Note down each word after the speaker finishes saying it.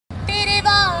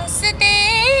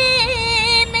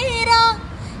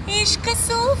इश्क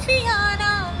सूफियाना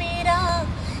मेरा,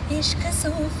 इश्क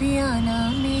सूफियाना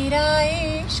मेरा,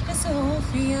 इश्क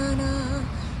सूफियाना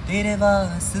तेरे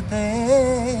वास्ते.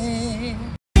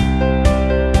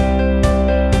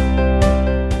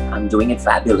 I'm doing it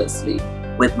fabulously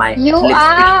with my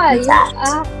lipstick.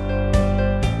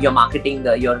 Your marketing,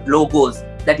 your logos,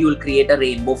 that you will create a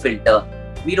rainbow filter.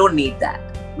 We don't need that.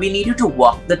 We need you to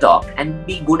walk the talk and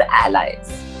be good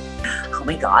allies. Oh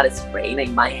my God, it's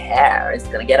raining. My hair is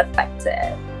gonna get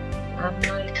affected. I'm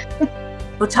like,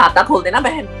 तो छाता खोल देना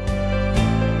बहन.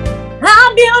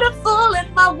 I'm beautiful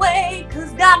in my way,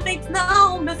 'cause God makes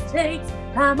no mistakes.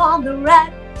 I'm on the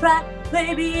right track,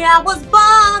 baby. I was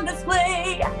born this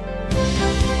way.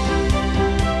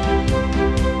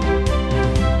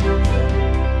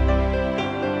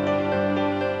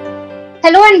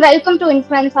 Hello and welcome to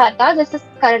Influence Arta. This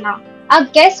is Karna. Our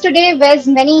guest today wears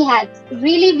many hats,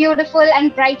 really beautiful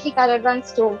and brightly colored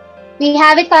ones too. We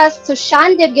have with us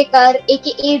Sushant Divgikar,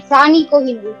 aka Rani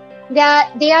Kohinoor.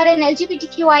 They are an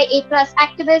LGBTQIA+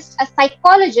 activist, a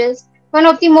psychologist, one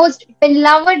of the most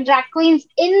beloved drag queens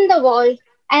in the world,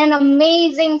 and an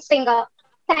amazing singer.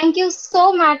 Thank you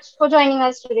so much for joining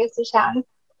us today, Sushant.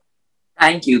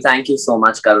 Thank you so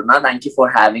much, Karuna. Thank you for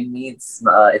having me. It's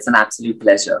an absolute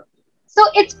pleasure. So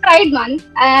it's Pride Month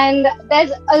and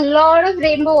there's a lot of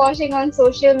rainbow washing on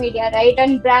social media, right?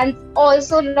 And brands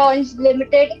also launched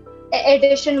limited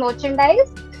edition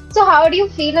merchandise. So how do you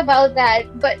feel about that?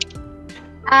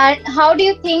 And how do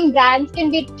you think brands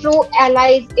can be true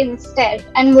allies instead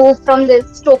and move from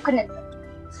this tokenism?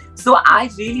 So I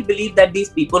really believe that these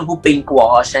people who pink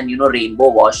wash and rainbow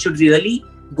wash should really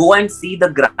go and see the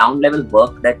ground level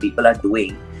work that people are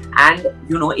doing. And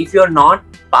if you're not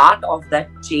part of that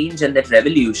change and that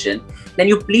revolution, then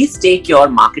you please take your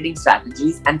marketing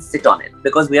strategies and sit on it,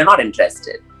 because we are not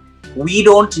interested. We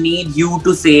don't need you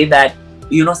to say that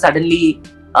suddenly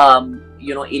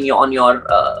in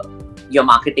your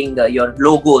marketing, your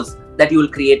logos, that you will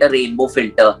create a rainbow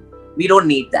filter. We don't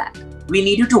need that. We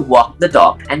need you to walk the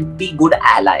talk and be good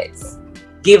allies.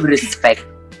 Give respect.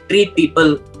 Treat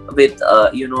people with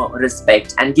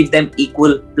respect, and give them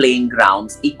equal playing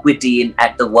grounds, equity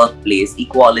at the workplace,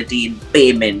 equality in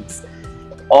payments.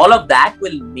 All of that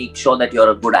will make sure that you're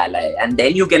a good ally, and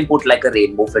then you can put like a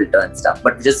rainbow filter and stuff.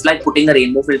 But just like putting a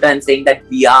rainbow filter and saying that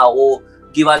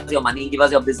give us your money, give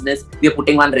us your business, we are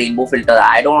putting one rainbow filter.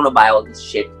 I don't want to buy all this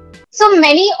shit. So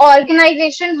many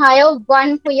organizations hire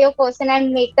one queer person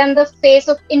and make them the face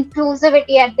of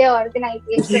inclusivity at their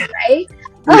organization, right?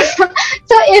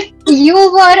 So if you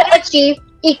were a chief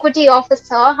equity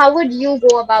officer, how would you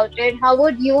go about it? How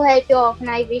would you help your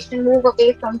organization move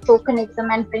away from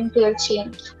tokenism and bring real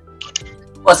change?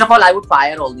 First of all, I would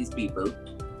fire all these people.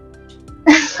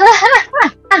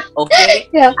 Okay.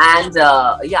 Yeah. And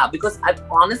because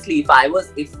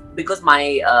because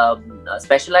my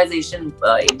specialization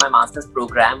in my master's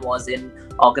program was in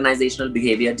organizational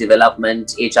behavior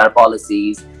development, HR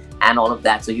policies, and all of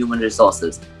that. So human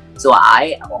resources. So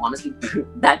I honestly,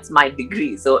 that's my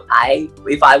degree. So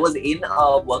if I was in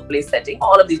a workplace setting,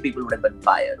 all of these people would have been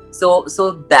fired. So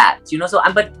that,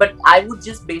 but I would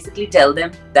just basically tell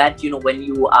them that, when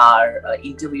you are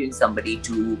interviewing somebody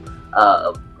to,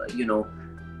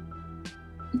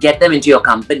 get them into your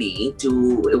company,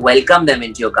 to welcome them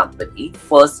into your company,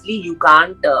 firstly, you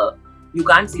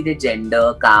can't see their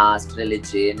gender, caste,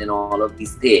 religion, and all of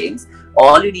these things.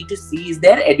 All you need to see is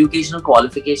their educational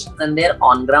qualifications and their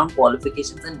on-ground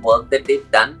qualifications and work that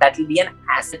they've done. That will be an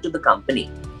asset to the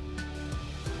company.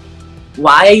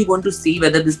 Why are you going to see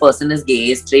whether this person is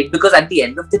gay, straight? Because at the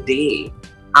end of the day,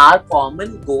 our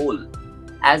common goal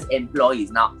as employees,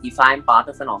 now if I'm part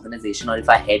of an organization, or if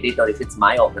I head it, or if it's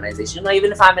my organization, or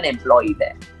even if I'm an employee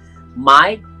there,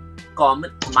 my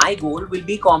goal will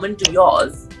be common to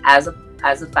yours as a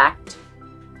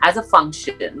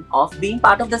function of being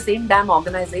part of the same damn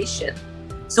organization.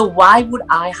 So why would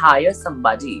I hire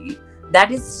somebody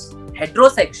that is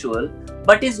heterosexual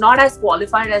but is not as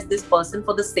qualified as this person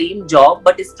for the same job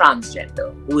but is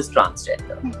transgender, who is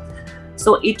transgender?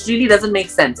 So it really doesn't make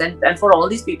sense. And for all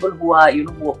these people who are,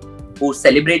 who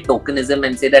celebrate tokenism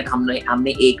and say that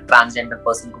हमने एक transgender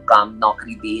person को काम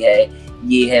नौकरी दी है,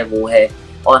 ये है वो है,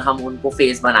 और हम उनको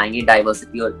फेस बनाएंगे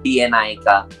डाइवर्सिटी और DNI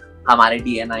का, हमारे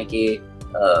DNI के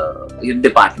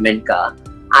डिपार्टमेंट का.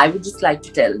 I would just like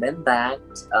to tell them that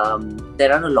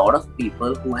there are a lot of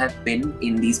people who have been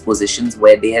in these positions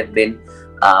where they have been,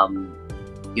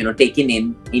 taken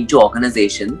into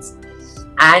organizations,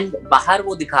 and bahar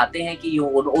wo dikhate hain ki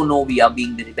oh no, we are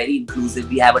being very inclusive.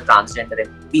 We have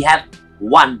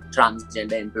one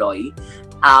transgender employee,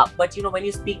 but when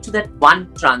you speak to that one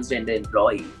transgender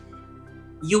employee,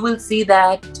 you will see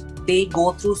that they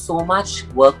go through so much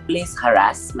workplace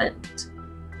harassment.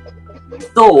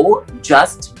 So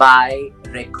just by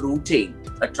recruiting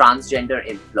a transgender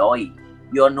employee,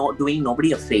 you're not doing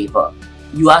nobody a favor.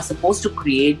 You are supposed to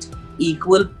create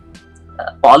equal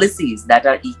policies that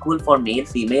are equal for male,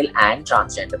 female, and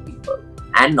transgender people,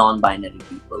 and non-binary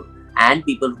people, and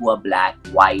people who are black,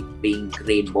 white, pink,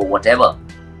 rainbow, whatever.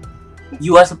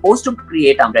 You are supposed to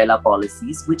create umbrella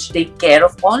policies which take care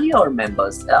of all your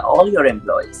members, all your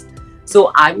employees.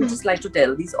 So I would just like to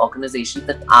tell these organizations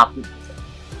that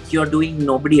you're doing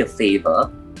nobody a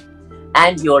favor,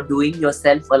 and you're doing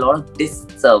yourself a lot of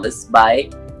disservice by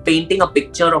painting a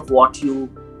picture of what you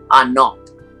are not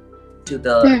to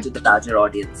the larger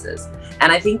audiences.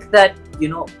 And I think that,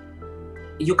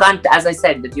 you can't, as I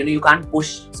said, that you can't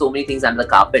push so many things under the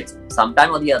carpet.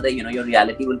 Sometime or the other, your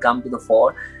reality will come to the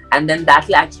fore, and then that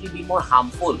will actually be more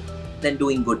harmful than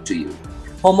doing good to you.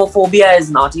 Homophobia is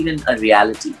not even a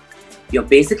reality. You're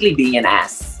basically being an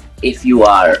ass if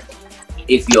you're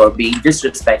being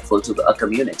disrespectful to a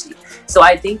community. So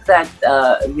I think that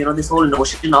this whole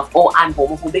notion of, oh, I'm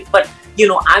homophobic, but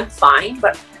I'm fine,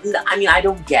 but I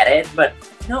don't get it. But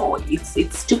no,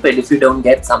 it's stupid if you don't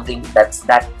get something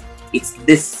it's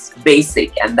this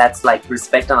basic, and that's like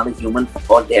respect another human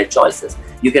for their choices.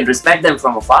 You can respect them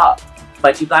from afar,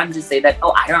 but you can't just say that,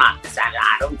 oh, I don't understand,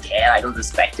 I don't care, I don't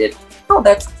respect it. No,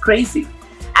 that's crazy.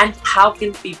 And how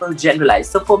can people generalize?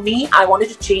 So for me, I wanted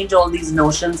to change all these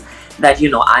notions that,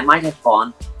 I might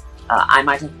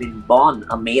have been born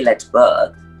a male at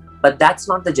birth, but that's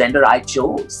not the gender I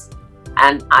chose.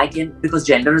 And because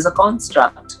gender is a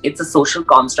construct. It's a social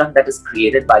construct that is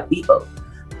created by people.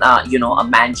 A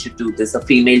man should do this, a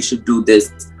female should do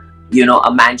this,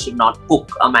 a man should not cook,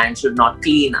 a man should not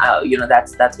clean,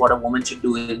 that's what a woman should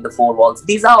do in the four walls.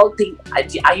 These are all things.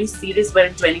 Are you serious? We're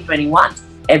in 2021.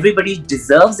 Everybody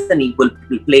deserves an equal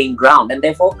playing ground, and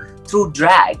therefore through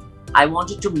drag I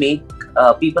wanted to make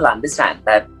people understand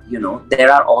that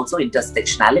there are also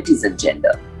intersectionalities in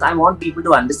gender. I want people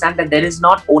to understand that there is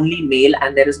not only male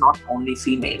and there is not only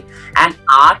female, and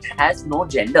art has no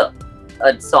gender.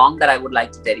 A song that I would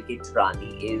like to dedicate to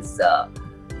Rani is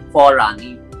for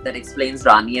Rani, that explains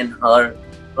Rani and her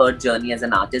journey as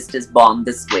an artist is Born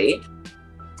This Way.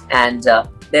 And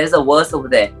there's a verse over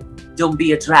there: don't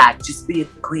be a drag, just be a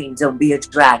queen. Don't be a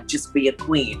drag, just be a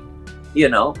queen.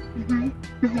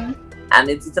 And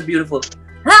it's a beautiful.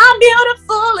 I'm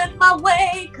beautiful in my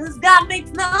way, 'cause God makes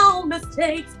no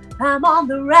mistakes. I'm on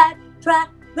the right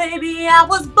track, baby, I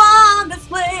was born this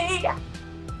way.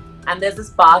 And there's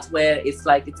this part where it's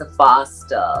like it's a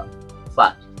fast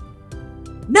fun.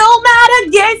 No matter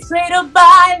gay, straight or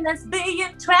bi,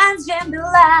 lesbian, transgender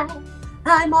life,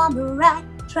 I'm on the right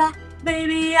track,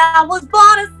 baby, I was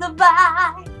born to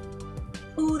survive.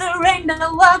 Ooh, the rain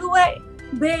never walk away,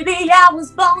 baby, I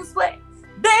was born this way.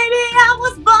 Baby, I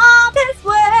was born this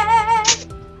way.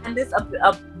 And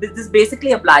this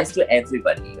basically applies to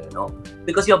everybody,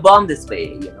 because you're born this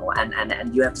way,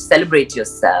 and you have to celebrate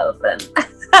yourself. And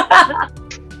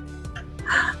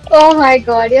oh my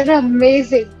God, you're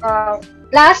amazing.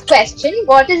 Last question: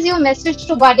 what is your message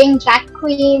to budding drag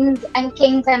queens and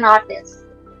kings and artists?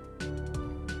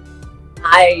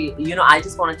 I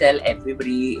just want to tell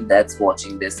everybody that's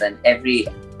watching this, and every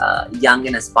young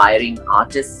and aspiring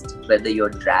artist, whether you're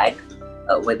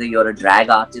a drag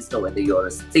artist or whether you're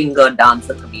a singer,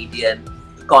 dancer, comedian,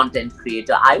 content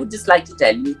creator, I would just like to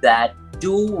tell you that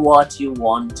do what you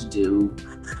want to do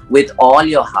with all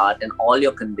your heart and all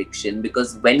your conviction,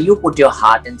 because when you put your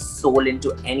heart and soul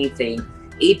into anything,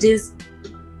 it is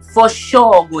for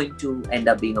sure going to end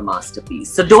up being a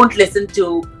masterpiece. So don't listen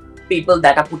to people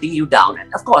that are putting you down.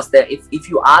 And of course, if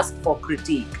you ask for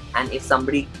critique, and if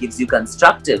somebody gives you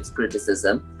constructive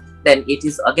criticism, then it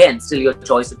is again still your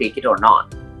choice to take it or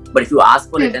not. But if you ask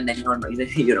for it and then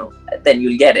then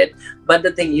you'll get it. But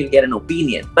the thing, you'll get an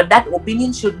opinion. But that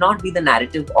opinion should not be the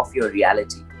narrative of your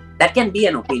reality. That can be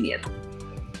an opinion,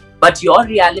 but your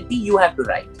reality you have to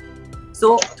write.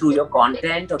 So through your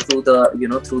content, or through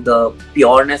the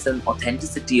pureness and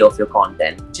authenticity of your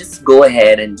content, just go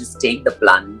ahead and just take the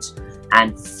plunge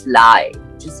and fly.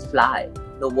 Just fly.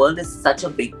 The world is such a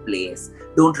big place.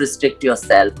 Don't restrict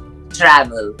yourself.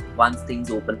 Travel once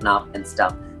things open up and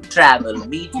stuff. Travel,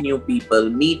 meet new people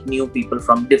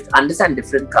from understand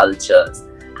different cultures,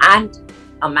 and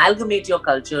amalgamate your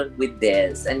culture with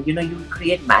theirs, and you will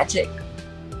create magic.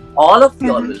 All of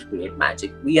you all will create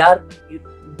magic. We have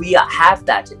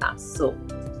that in us. So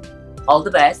all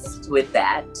the best with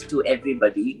that to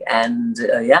everybody, and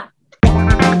yeah.